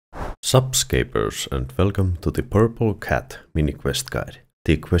Subscapers, and welcome to the Purple Cat Miniquest guide.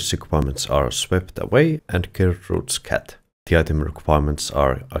 The quest requirements are Swept Away and Gertrude's cat. The item requirements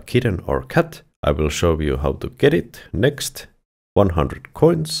are a kitten or cat. I will show you how to get it. Next, 100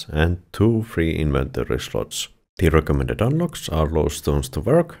 coins and 2 free inventory slots. The recommended unlocks are Low Stones to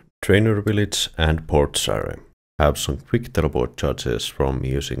Work, Trainer Village and Port Siren. I have some quick teleport charges from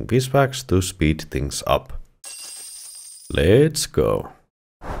using beeswax to speed things up. Let's go.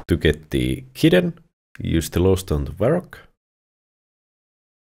 To get the kitten, use the Low Stone to Work.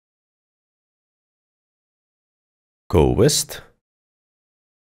 Go west.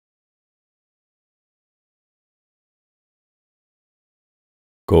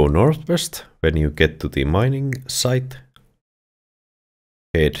 Go northwest when you get to the mining site.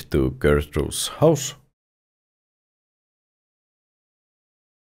 Head to Gertrude's house.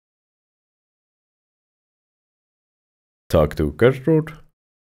 Talk to Gertrude.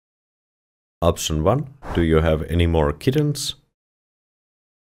 Option 1. Do you have any more kittens?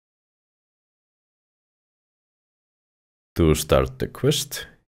 To start the quest,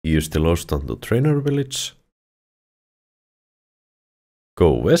 use the Low Stone to Trainer Village.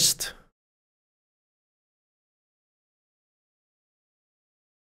 Go west.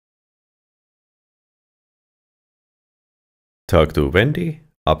 Talk to Wendy.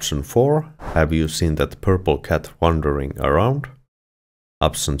 Option 4. Have you seen that purple cat wandering around?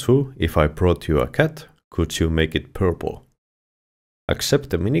 Option 2. If I brought you a cat, could you make it purple?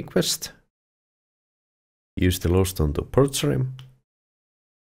 Accept the mini quest. Use the Low Stone to purchase him.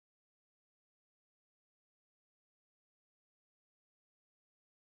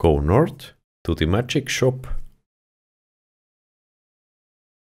 Go north to the magic shop.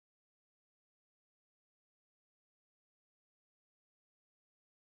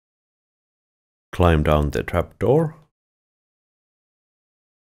 Climb down the trapdoor.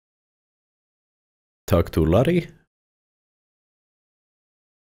 Talk to Lottie.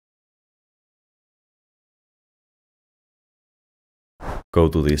 Go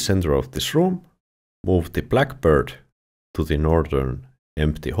to the center of this room. Move the blackbird to the northern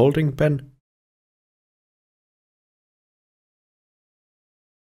empty holding pen.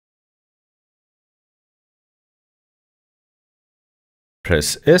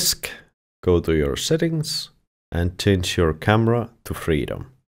 Press ESC, go to your settings and change your camera to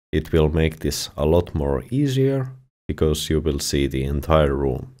freedom. It will make this a lot more easier because you will see the entire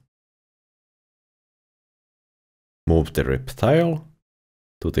room. Move the reptile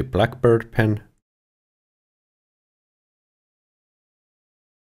to the blackbird pen.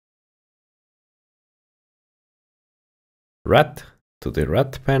 Rat to the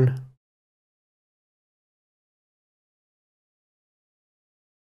rat pen.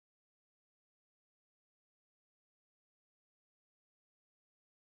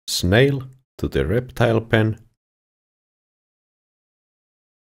 Snail to the reptile pen.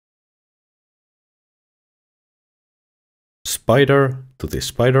 Spider to the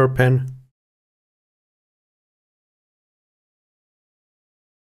spider pen.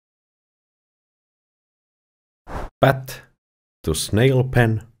 Bat to snail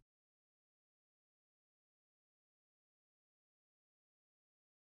pen.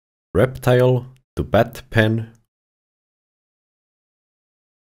 Reptile to bat pen.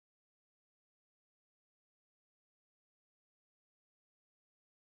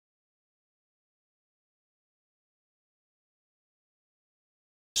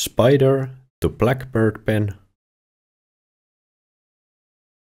 Spider to blackbird pen.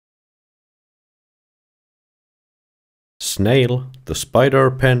 Snail to spider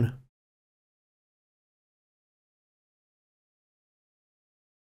pen.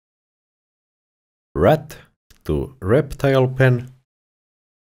 Rat to reptile pen.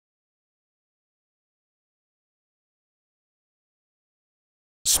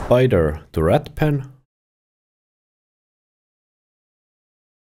 Spider to rat pen.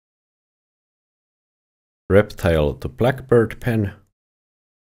 Reptile to blackbird pen.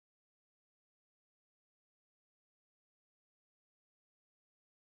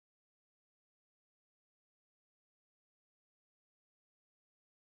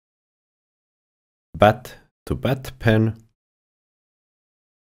 Bat to bat pen.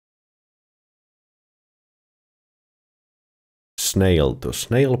 Snail to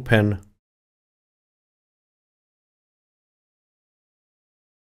snail pen.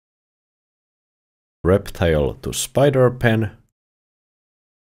 Reptile to spider pen.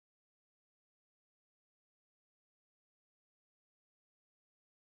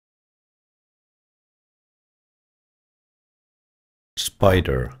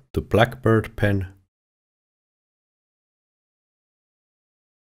 Spider to blackbird pen.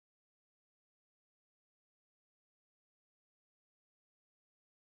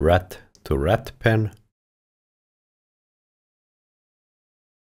 rat to rat pen,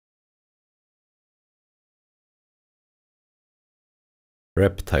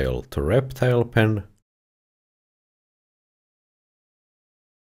 reptile to reptile pen,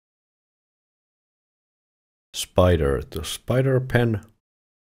 spider to spider pen,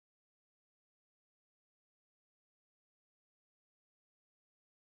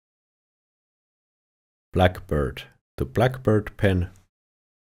 blackbird to blackbird pen,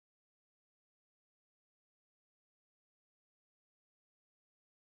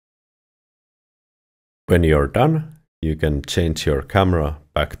 when you're done, you can change your camera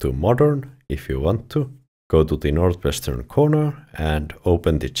back to modern if you want to. Go to the northwestern corner and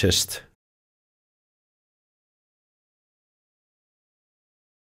open the chest.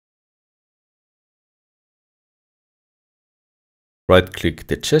 Right-click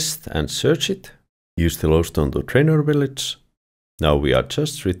the chest and search it. Use the lodestone to trainer village. Now we are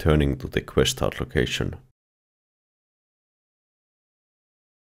just returning to the quest start location.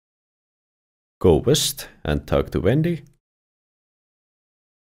 Go west and talk to Wendy.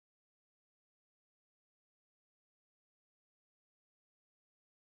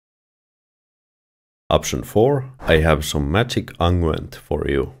 Option 4. I have some magic unguent for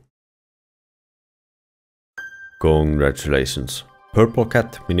you. Congratulations. Purple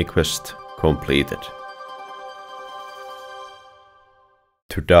Cat Miniquest completed.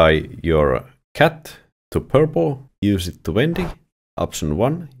 To dye your cat to purple, use it to Wendy. Option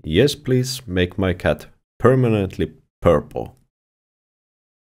 1. Yes, please make my cat permanently purple.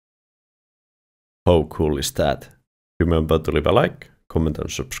 How cool is that? Remember to leave a like, comment and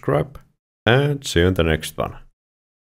subscribe, and see you in the next one.